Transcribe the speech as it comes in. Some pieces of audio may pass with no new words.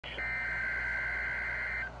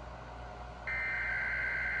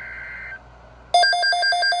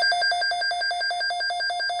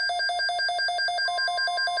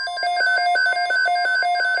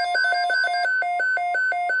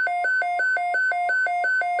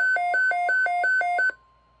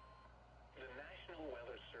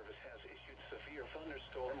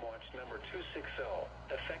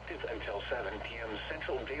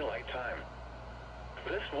daylight time.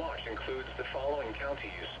 This watch includes the following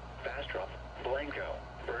counties: Bastrop, Blanco,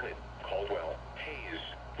 Burnett, Caldwell, Hayes,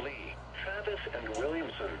 Lee, Travis, and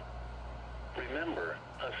Williamson. Remember,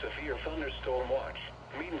 a severe thunderstorm watch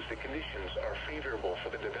means the conditions are favorable for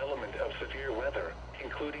the development of severe weather,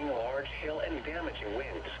 including large hail and damaging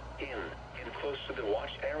winds in and close to the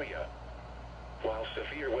watch area. While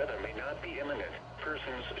severe weather may not be imminent,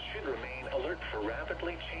 persons should remain alert for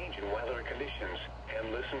rapidly changing weather conditions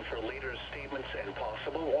and listen for later statements and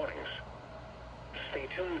possible warnings. Stay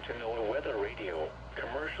tuned to NOAA weather radio,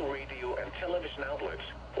 commercial radio and television outlets,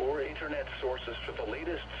 or internet sources for the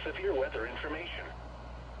latest severe weather information.